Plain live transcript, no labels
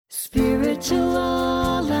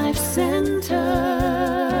Spiritual Life Center,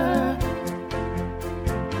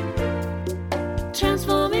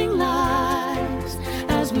 transforming lives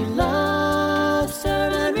as we love,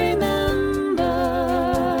 serve, and remember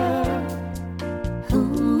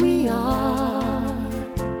who we are.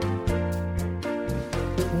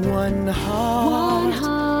 One heart,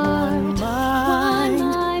 one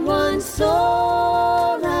mind, one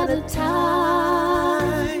soul at a time.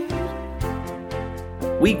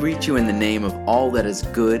 We greet you in the name of all that is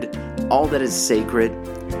good, all that is sacred,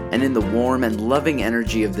 and in the warm and loving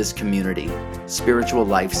energy of this community, Spiritual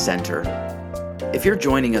Life Center. If you're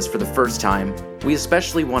joining us for the first time, we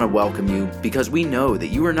especially want to welcome you because we know that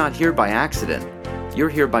you are not here by accident. You're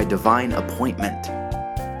here by divine appointment.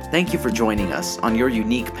 Thank you for joining us on your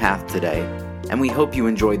unique path today, and we hope you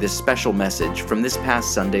enjoy this special message from this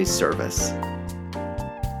past Sunday's service.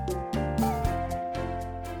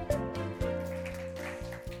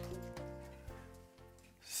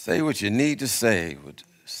 Say what you need to say with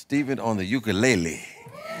Stephen on the ukulele.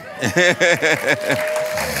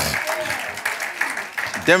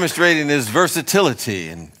 Demonstrating his versatility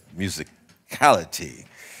and musicality.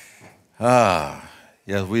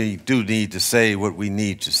 Yes, we do need to say what we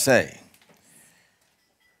need to say.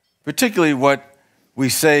 Particularly what we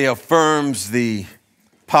say affirms the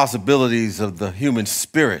possibilities of the human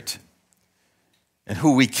spirit and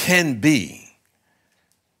who we can be.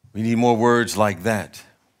 We need more words like that.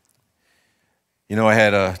 You know, I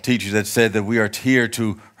had a teacher that said that we are here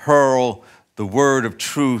to hurl the word of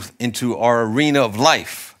truth into our arena of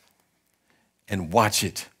life and watch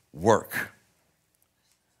it work.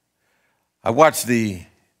 I witnessed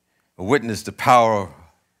the power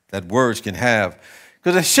that words can have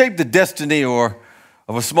because it shaped the destiny of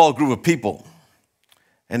a small group of people,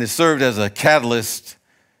 and it served as a catalyst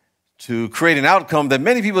to create an outcome that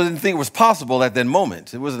many people didn't think was possible at that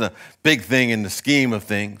moment. It wasn't a big thing in the scheme of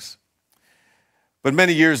things. But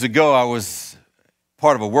many years ago, I was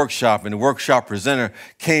part of a workshop, and the workshop presenter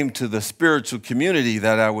came to the spiritual community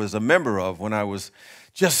that I was a member of when I was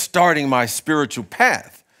just starting my spiritual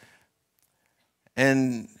path.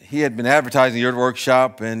 And he had been advertising your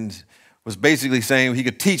workshop and was basically saying he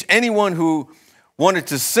could teach anyone who wanted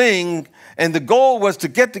to sing, and the goal was to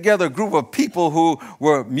get together a group of people who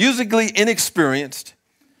were musically inexperienced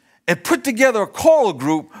and put together a choral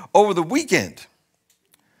group over the weekend.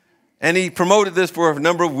 And he promoted this for a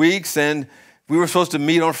number of weeks, and we were supposed to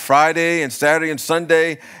meet on Friday and Saturday and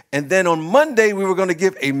Sunday. And then on Monday, we were going to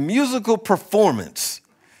give a musical performance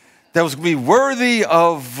that was going to be worthy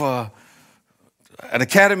of an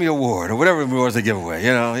Academy Award or whatever awards they give away.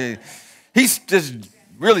 You know, he just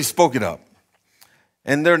really spoke it up.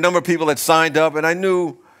 And there are a number of people that signed up, and I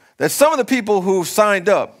knew that some of the people who signed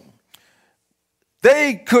up,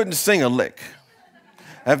 they couldn't sing a lick.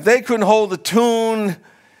 If they couldn't hold a tune,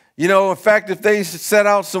 you know, in fact, if they set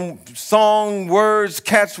out some song words,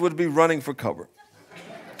 cats would be running for cover.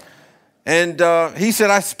 And he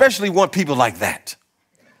said, I especially want people like that.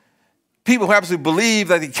 People who absolutely believe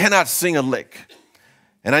that he cannot sing a lick.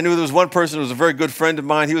 And I knew there was one person who was a very good friend of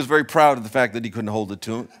mine. He was very proud of the fact that he couldn't hold a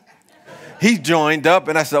tune. He joined up,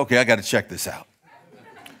 and I said, okay, I got to check this out.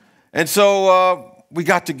 And so we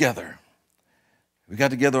got together. We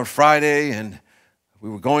got together on Friday, and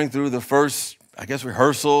we were going through the first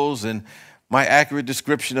rehearsals, and my accurate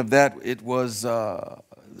description of that, it was, the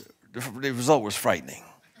result was frightening.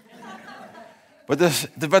 But the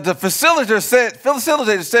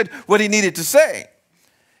facilitator said what he needed to say.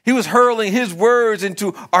 He was hurling his words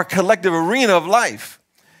into our collective arena of life,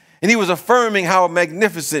 and he was affirming how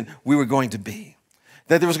magnificent we were going to be,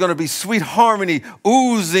 that there was going to be sweet harmony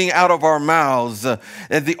oozing out of our mouths,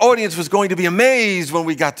 and the audience was going to be amazed when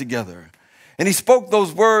we got together. And he spoke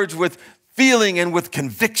those words with feeling and with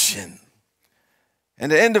conviction.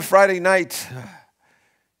 And at the end of Friday night,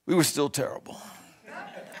 we were still terrible.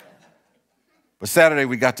 But Saturday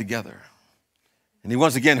we got together. And he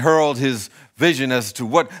once again hurled his vision as to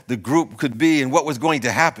what the group could be and what was going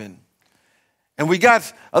to happen. And we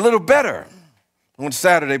got a little better on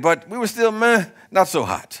Saturday, but we were still not so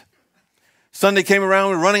hot. Sunday came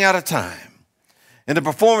around, we were running out of time. And the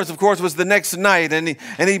performance, of course, was the next night. And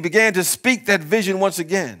he began to speak that vision once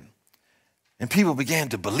again. And people began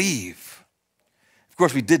to believe. Of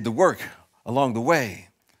course, we did the work along the way.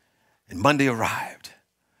 And Monday arrived.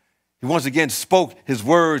 He once again spoke his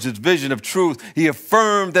words, his vision of truth. He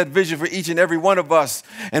affirmed that vision for each and every one of us.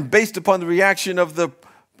 And based upon the reaction of the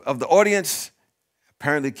audience,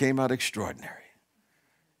 apparently came out extraordinary.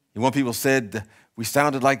 And one people said we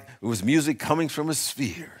sounded like it was music coming from a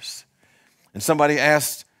spheres. And somebody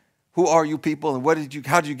asked, Who are you people, and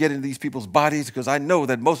how did you get into these people's bodies? Because I know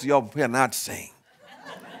that most of y'all are not sane.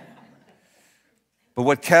 But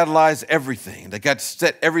what catalyzed everything, that got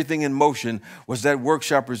set everything in motion, was that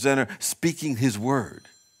workshop presenter speaking his word,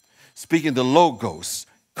 speaking the Logos,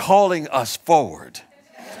 calling us forward.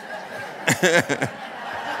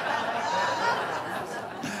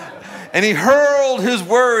 And he hurled his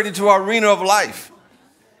word into our arena of life,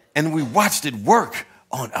 and we watched it work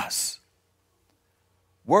on us.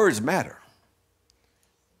 Words matter.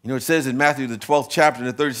 You know, it says in Matthew, the 12th chapter, in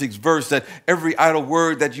the 36th verse, that every idle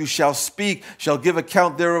word that you shall speak shall give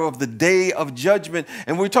account thereof of the day of judgment.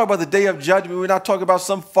 And when we talk about the day of judgment, we're not talking about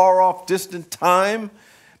some far-off, distant time,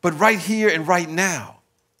 but right here and right now.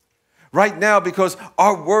 Right now, because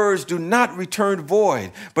our words do not return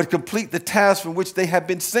void, but complete the task from which they have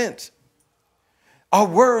been sent. Our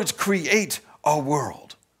words create our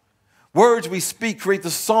world. Words we speak create the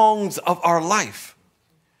songs of our life.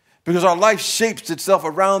 Because our life shapes itself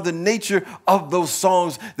around the nature of those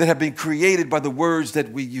songs that have been created by the words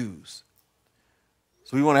that we use.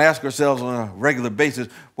 So we want to ask ourselves on a regular basis,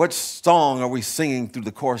 what song are we singing through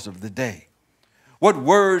the course of the day? What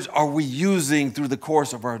words are we using through the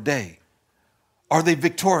course of our day? Are they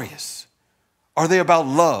victorious? Are they about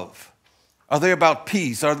love? Are they about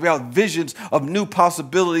peace? Are they about visions of new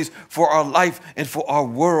possibilities for our life and for our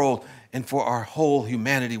world and for our whole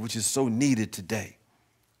humanity, which is so needed today?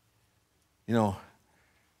 You know,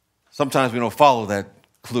 sometimes we don't follow that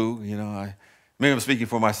clue. You know, maybe I'm speaking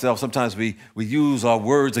for myself. Sometimes we use our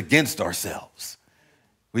words against ourselves.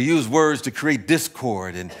 We use words to create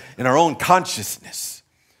discord in our own consciousness.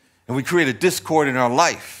 And we create a discord in our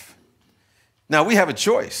life. Now, we have a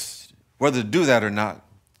choice whether to do that or not.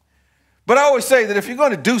 But I always say that if you're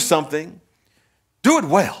going to do something, do it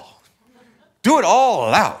well. Do it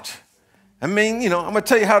all out. I mean, you know, I'm going to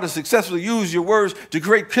tell you how to successfully use your words to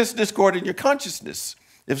create discord in your consciousness,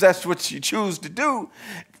 if that's what you choose to do,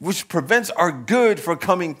 which prevents our good from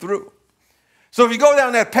coming through. So if you go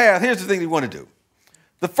down that path, here's the thing you want to do.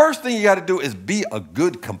 The first thing you got to do is be a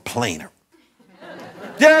good complainer.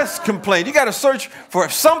 Yes, complain. You got to search for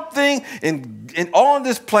something on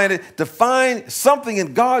this planet to find something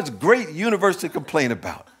in God's great universe to complain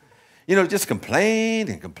about. You know, just complain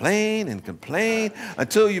and complain and complain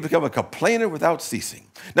until you become a complainer without ceasing.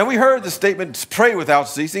 Now, we heard the statement, pray without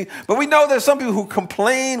ceasing, but we know there's some people who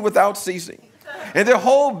complain without ceasing. And their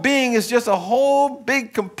whole being is just a whole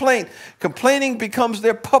big complaint. Complaining becomes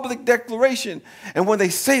their public declaration. And when they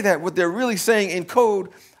say that, what they're really saying in code,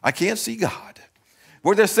 I can't see God.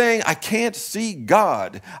 Where they're saying, I can't see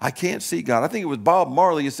God. I can't see God. I think it was Bob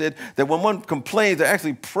Marley who said that when one complains, they're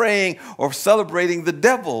actually praying or celebrating the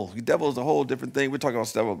devil. The devil is a whole different thing. We're talking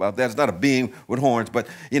about that. It's not a being with horns, but,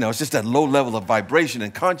 you know, it's just that low level of vibration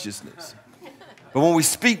and consciousness. But when we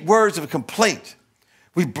speak words of complaint,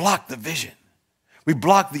 we block the vision. We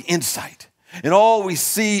block the insight. And all we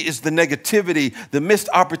see is the negativity, the missed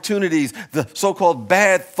opportunities, the so-called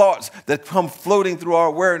bad thoughts that come floating through our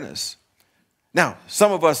awareness. Now,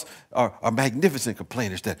 some of us are magnificent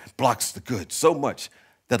complainers that blocks the good so much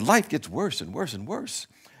that life gets worse and worse and worse.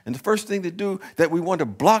 And the first thing to do that we want to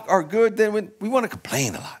block our good, then we want to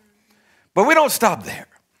complain a lot. But we don't stop there.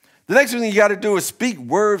 The next thing you got to do is speak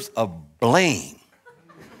words of blame.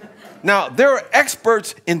 Now, there are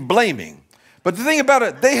experts in blaming, but the thing about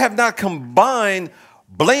it, they have not combined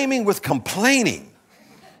blaming with complaining.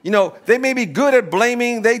 You know, they may be good at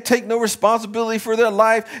blaming. They take no responsibility for their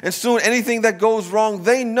life. And soon anything that goes wrong,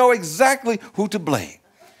 they know exactly who to blame.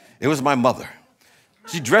 It was my mother.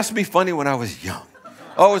 She dressed me funny when I was young.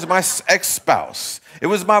 Oh, it was my ex-spouse. It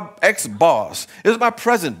was my ex-boss. It was my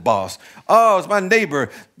present boss. Oh, it was my neighbor.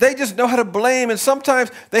 They just know how to blame. And sometimes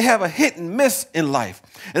they have a hit and miss in life.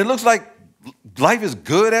 And it looks like life is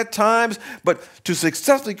good at times, but to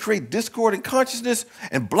successfully create discord in consciousness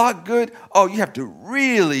and block good, oh, you have to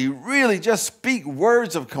really, really just speak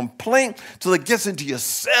words of complaint till it gets into your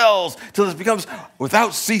cells, till it becomes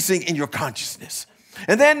without ceasing in your consciousness.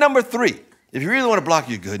 And then number 3, if you really want to block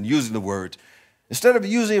your good and using the words, instead of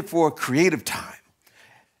using it for a creative time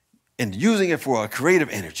and using it for a creative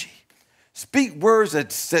energy, speak words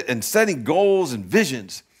and setting goals and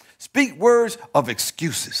visions. Speak words of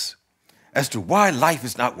excuses as to why life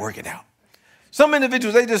is not working out. Some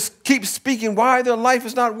individuals, they just keep speaking why their life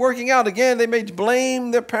is not working out. Again, they may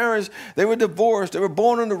blame their parents. They were divorced. They were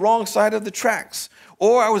born on the wrong side of the tracks.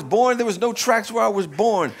 Or I was born, there was no tracks where I was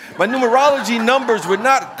born. My numerology numbers were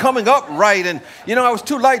not coming up right. And, you know, I was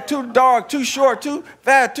too light, too dark, too short, too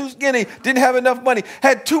fat, too skinny, didn't have enough money,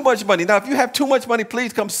 had too much money. Now, if you have too much money,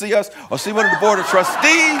 please come see us or see one of the board of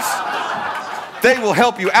trustees. They will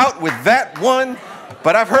help you out with that one.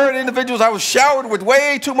 But I've heard individuals, I was showered with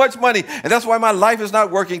way too much money, and that's why my life is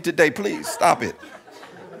not working today. Please stop it.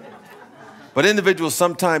 But individuals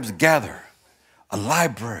sometimes gather a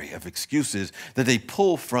library of excuses that they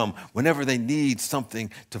pull from whenever they need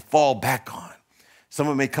something to fall back on.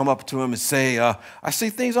 Someone may come up to him and say, I see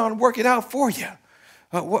things aren't working out for you.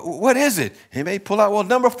 What is it? He may pull out, well,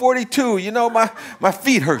 number 42, my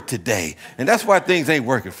feet hurt today, and that's why things ain't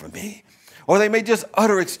working for me. Or they may just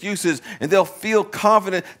utter excuses, and they'll feel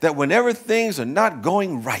confident that whenever things are not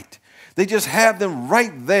going right, they just have them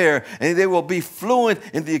right there, and they will be fluent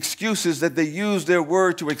in the excuses that they use their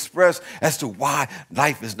word to express as to why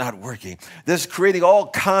life is not working. That's creating all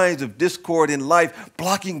kinds of discord in life,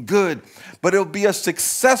 blocking good. But it'll be a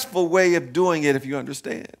successful way of doing it if you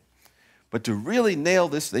understand. But to really nail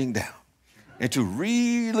this thing down and to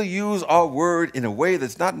really use our word in a way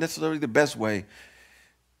that's not necessarily the best way,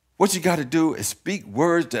 what you got to do is speak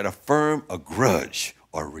words that affirm a grudge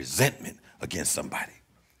or resentment against somebody.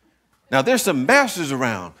 Now, there's some masters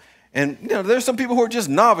around, and there's some people who are just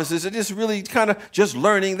novices. They're just really kind of just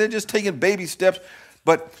learning. They're just taking baby steps.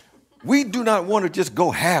 But we do not want to just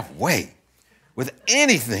go halfway with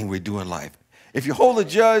anything we do in life. If you hold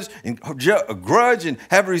a grudge and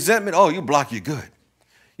have resentment, you block your good.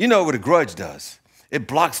 You know what a grudge does. It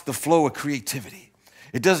blocks the flow of creativity.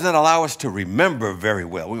 It does not allow us to remember very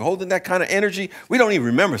well. We're holding that kind of energy, we don't even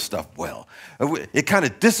remember stuff well. It kind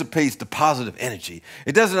of dissipates the positive energy.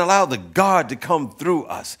 It doesn't allow the God to come through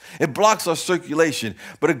us. It blocks our circulation.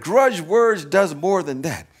 But a grudge word does more than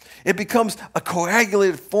that. It becomes a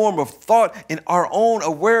coagulated form of thought in our own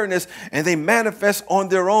awareness, and they manifest on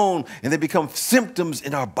their own, and they become symptoms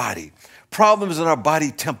in our body, problems in our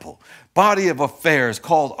body temple, body of affairs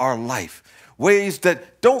called our life, ways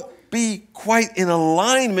that don't be quite in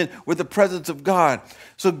alignment with the presence of God.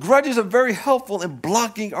 So grudges are very helpful in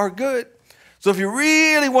blocking our good. So if you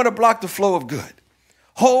really want to block the flow of good,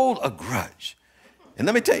 hold a grudge. And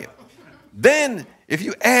let me tell you, then if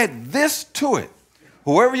you add this to it,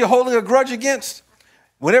 whoever you're holding a grudge against,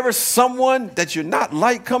 whenever someone that you're not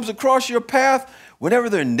like comes across your path, whenever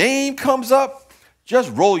their name comes up, just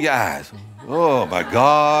roll your eyes. Oh my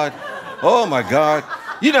God. Oh my God.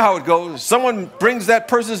 You know how it goes. Someone brings that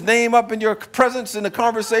person's name up in your presence in a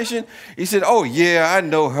conversation. He said, oh yeah, I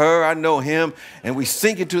know her, I know him. And we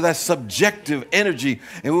sink into that subjective energy,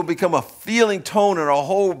 and we'll become a feeling tone in our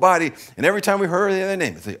whole body. And every time we heard their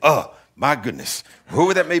name, we say, oh, my goodness,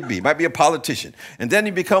 whoever that may be, might be a politician. And then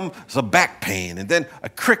he becomes a back pain, and then a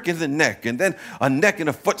crick in the neck, and then a neck and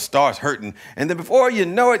a foot starts hurting. And then before you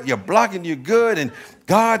know it, you're blocking your good, and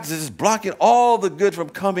God is blocking all the good from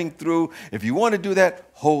coming through. If you want to do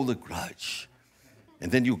that, hold a grudge.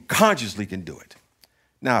 And then you consciously can do it.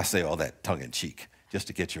 Now I say all that tongue in cheek just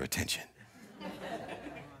to get your attention.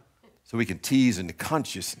 So we can tease into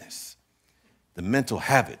consciousness the mental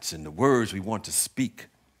habits and the words we want to speak,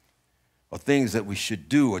 or things that we should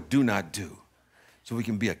do or do not do, so we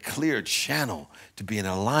can be a clear channel to be in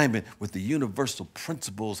alignment with the universal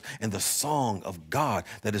principles and the song of God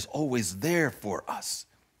that is always there for us.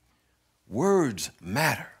 Words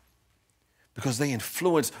matter because they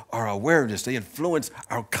influence our awareness, they influence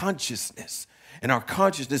our consciousness, and our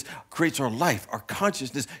consciousness creates our life. Our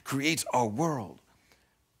consciousness creates our world.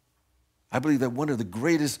 I believe that one of the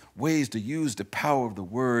greatest ways to use the power of the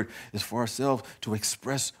word is for ourselves to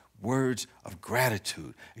express words of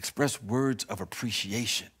gratitude, express words of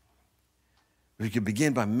appreciation. We can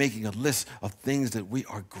begin by making a list of things that we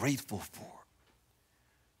are grateful for.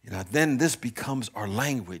 Then this becomes our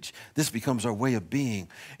language. This becomes our way of being.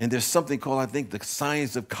 And there's something called, I think, the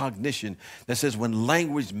science of cognition that says when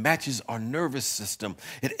language matches our nervous system,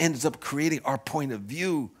 it ends up creating our point of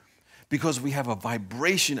view. Because we have a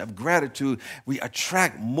vibration of gratitude, we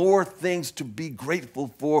attract more things to be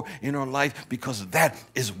grateful for in our life because that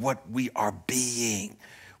is what we are being.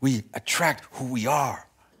 We attract who we are.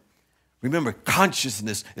 Remember,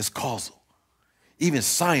 consciousness is causal. Even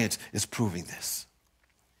science is proving this.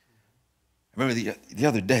 I remember the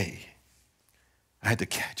other day, I had to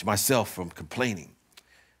catch myself from complaining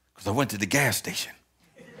because I went to the gas station.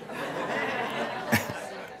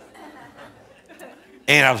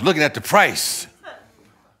 And I was looking at the price,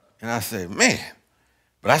 and I said, man,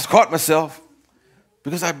 but I caught myself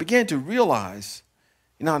because I began to realize,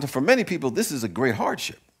 for many people, this is a great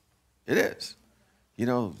hardship. It is.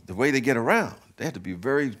 The way they get around, they have to be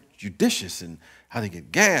very judicious in how they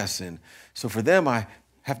get gas. And so for them, I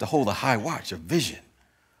have to hold a high watch, a vision,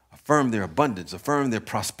 affirm their abundance, affirm their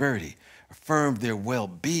prosperity, affirm their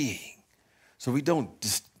well-being. So we don't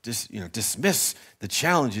dismiss the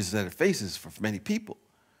challenges that it faces for many people.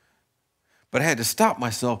 But I had to stop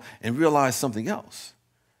myself and realize something else.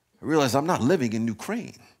 I realized I'm not living in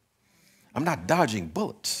Ukraine. I'm not dodging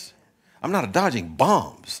bullets. I'm not dodging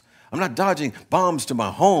bombs. I'm not dodging bombs to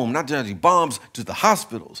my home, not dodging bombs to the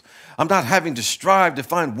hospitals. I'm not having to strive to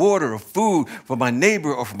find water or food for my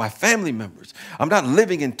neighbor or for my family members. I'm not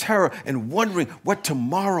living in terror and wondering what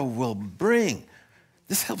tomorrow will bring.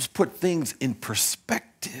 This helps put things in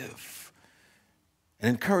perspective and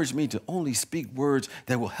encourage me to only speak words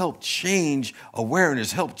that will help change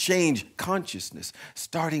awareness, help change consciousness,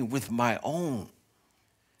 starting with my own.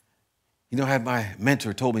 You know, my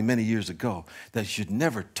mentor told me many years ago that you should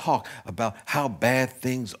never talk about how bad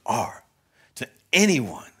things are to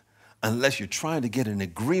anyone unless you're trying to get an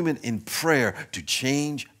agreement in prayer to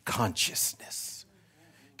change consciousness.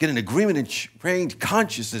 Get an agreement and change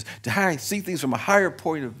consciousness to how I see things from a higher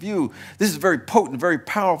point of view. This is very potent, very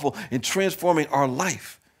powerful in transforming our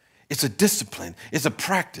life. It's a discipline, it's a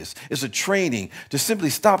practice, it's a training to simply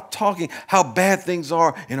stop talking how bad things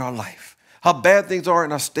are in our life, how bad things are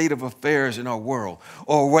in our state of affairs in our world,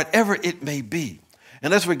 or whatever it may be.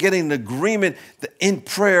 Unless we're getting an agreement in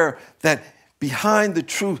prayer that behind the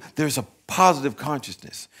truth, there's a positive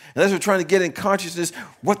consciousness. Unless we're trying to get in consciousness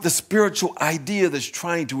what the spiritual idea that's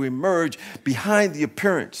trying to emerge behind the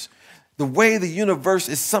appearance, the way the universe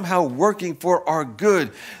is somehow working for our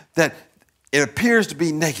good, that it appears to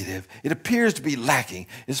be negative, it appears to be lacking,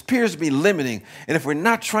 it appears to be limiting. And if we're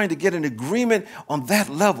not trying to get an agreement on that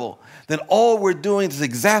level, then all we're doing is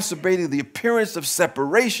exacerbating the appearance of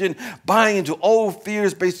separation, buying into old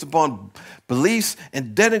fears based upon beliefs,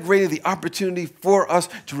 and denigrating the opportunity for us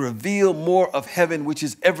to reveal more of heaven, which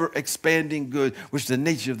is ever expanding good, which the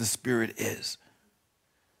nature of the Spirit is.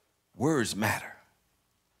 Words matter.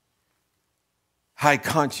 High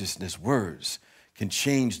consciousness words can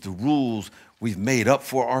change the rules we've made up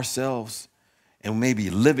for ourselves and maybe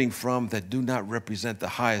living from that do not represent the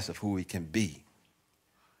highest of who we can be.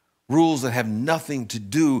 Rules that have nothing to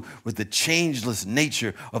do with the changeless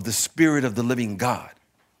nature of the Spirit of the living God.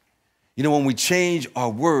 You know, when we change our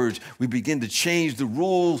words, we begin to change the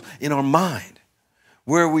rules in our mind,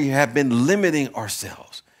 where we have been limiting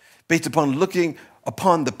ourselves based upon looking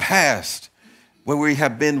upon the past, where we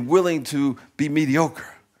have been willing to be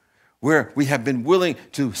mediocre, where we have been willing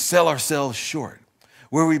to sell ourselves short,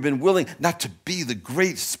 where we've been willing not to be the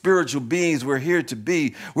great spiritual beings we're here to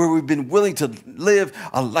be, where we've been willing to live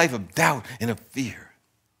a life of doubt and of fear.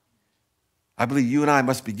 I believe you and I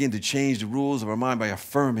must begin to change the rules of our mind by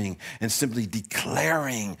affirming and simply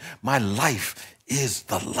declaring, my life is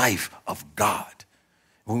the life of God.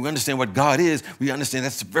 When we understand what God is, we understand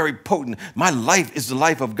that's very potent. My life is the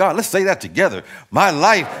life of God. Let's say that together. My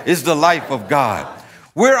life is the life of God.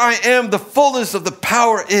 Where I am, the fullness of the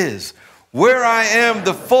power is. Where I am,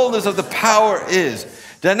 the fullness of the power is.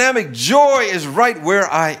 Dynamic joy is right where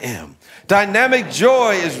I am. Dynamic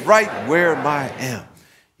joy is right where I am.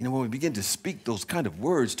 You know, when we begin to speak those kind of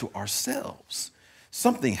words to ourselves,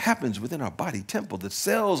 something happens within our body temple. The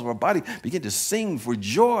cells of our body begin to sing for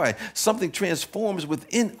joy. Something transforms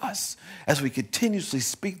within us as we continuously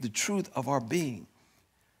speak the truth of our being.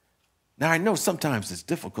 Now, I know sometimes it's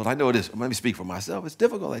difficult. I know it is. Let me speak for myself. It's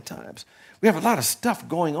difficult at times. We have a lot of stuff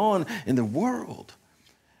going on in the world.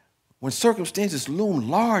 When circumstances loom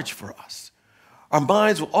large for us, our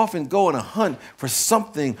minds will often go on a hunt for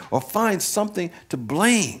something or find something to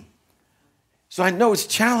blame. So I know it's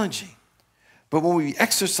challenging. But when we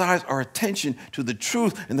exercise our attention to the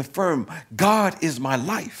truth and the firm, God is my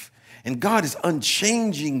life, and God is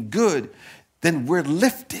unchanging good, then we're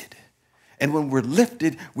lifted. And when we're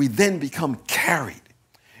lifted, we then become carried.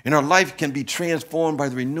 And our life can be transformed by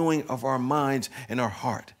the renewing of our minds and our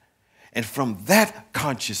heart. And from that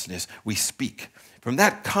consciousness, we speak. From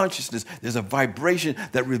that consciousness, there's a vibration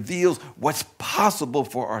that reveals what's possible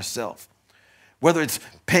for ourselves. Whether it's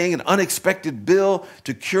paying an unexpected bill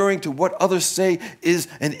to curing to what others say is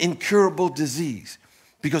an incurable disease.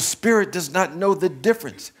 Because spirit does not know the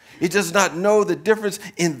difference. It does not know the difference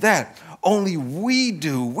in that. Only we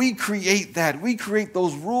do. We create that. We create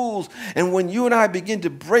those rules. And when you and I begin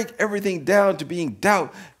to break everything down to being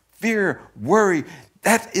doubt, fear, worry,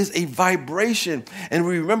 that is a vibration. And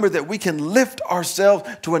we remember that we can lift ourselves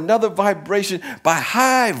to another vibration by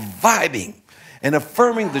high vibing and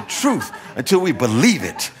affirming the truth until we believe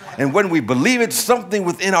it. And when we believe it, something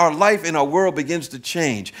within our life and our world begins to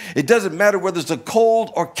change. It doesn't matter whether it's a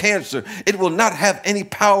cold or cancer. It will not have any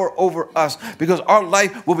power over us because our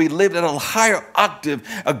life will be lived at a higher octave,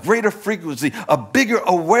 a greater frequency, a bigger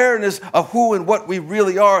awareness of who and what we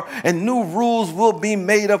really are. And new rules will be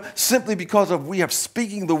made up simply because of we are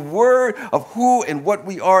speaking the word of who and what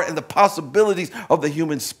we are and the possibilities of the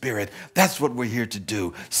human spirit. That's what we're here to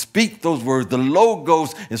do. Speak those words, the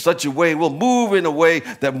logos, in such a way. We'll move in a way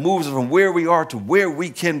that moves us from where we are to where we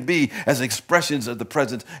can be as expressions of the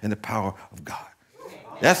presence and the power of God.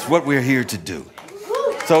 That's what we're here to do.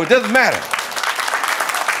 So it doesn't matter.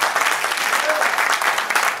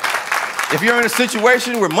 If you're in a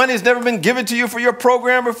situation where money has never been given to you for your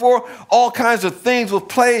program before, all kinds of things will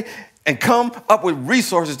play and come up with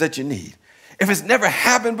resources that you need. If it's never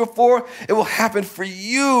happened before, it will happen for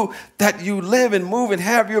you that you live and move and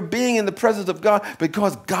have your being in the presence of God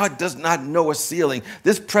because God does not know a ceiling.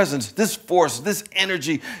 This presence, this force, this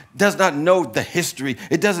energy does not know the history.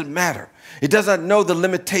 It doesn't matter. It does not know the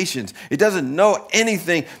limitations. It doesn't know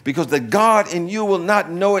anything because the God in you will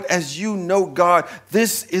not know it as you know God.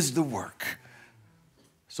 This is the work.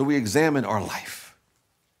 So we examine our life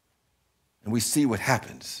and we see what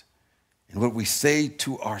happens and what we say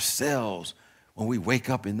to ourselves when we wake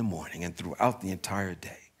up in the morning and throughout the entire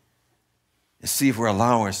day. And see if we're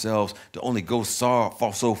allowing ourselves to only go so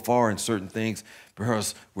far in certain things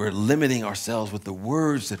because we're limiting ourselves with the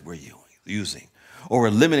words that we're using. Or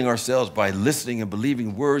we're limiting ourselves by listening and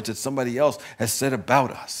believing words that somebody else has said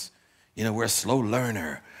about us. You know, we're a slow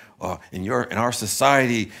learner. In our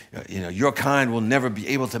society, your kind will never be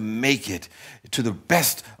able to make it to the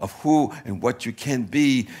best of who and what you can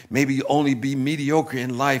be. Maybe you only be mediocre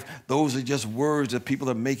in life. Those are just words that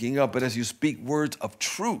people are making up. But as you speak words of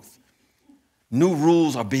truth, new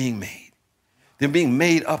rules are being made. They're being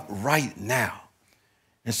made up right now.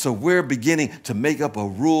 And so we're beginning to make up a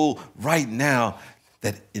rule right now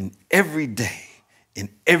that in every day, in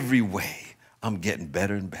every way, I'm getting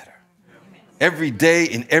better and better. Every day,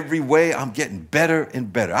 in every way, I'm getting better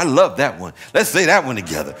and better. I love that one. Let's say that one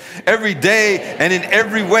together. Every day and in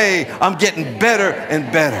every way, I'm getting better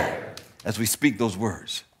and better as we speak those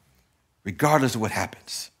words, regardless of what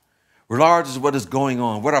happens, regardless of what is going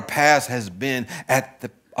on, what our past has been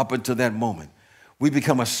up until that moment. We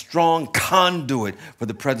become a strong conduit for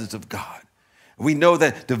the presence of God. We know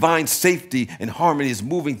that divine safety and harmony is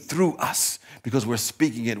moving through us because we're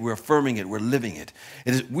speaking it, we're affirming it, we're living it.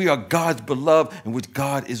 We are God's beloved in which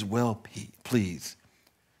God is well pleased.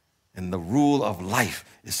 And the rule of life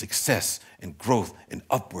is success and growth and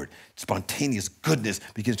upward. Spontaneous goodness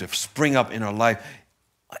begins to spring up in our life,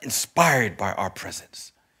 inspired by our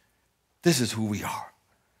presence. This is who we are.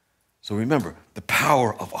 So remember the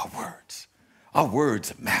power of our words. Our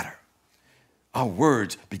words matter. Our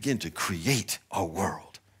words begin to create our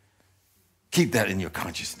world. Keep that in your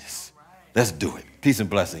consciousness. Let's do it. Peace and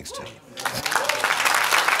blessings to you.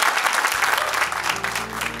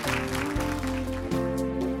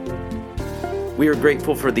 We are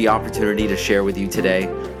grateful for the opportunity to share with you today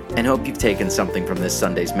and hope you've taken something from this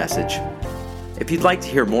Sunday's message. If you'd like to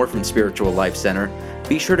hear more from Spiritual Life Center,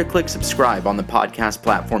 be sure to click subscribe on the podcast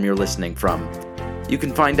platform you're listening from. You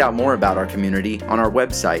can find out more about our community on our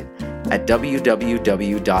website at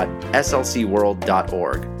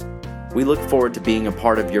www.slcworld.org. We look forward to being a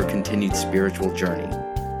part of your continued spiritual journey.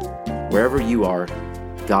 Wherever you are,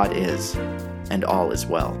 God is, and all is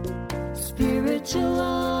well.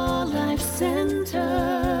 Spiritual Life Center.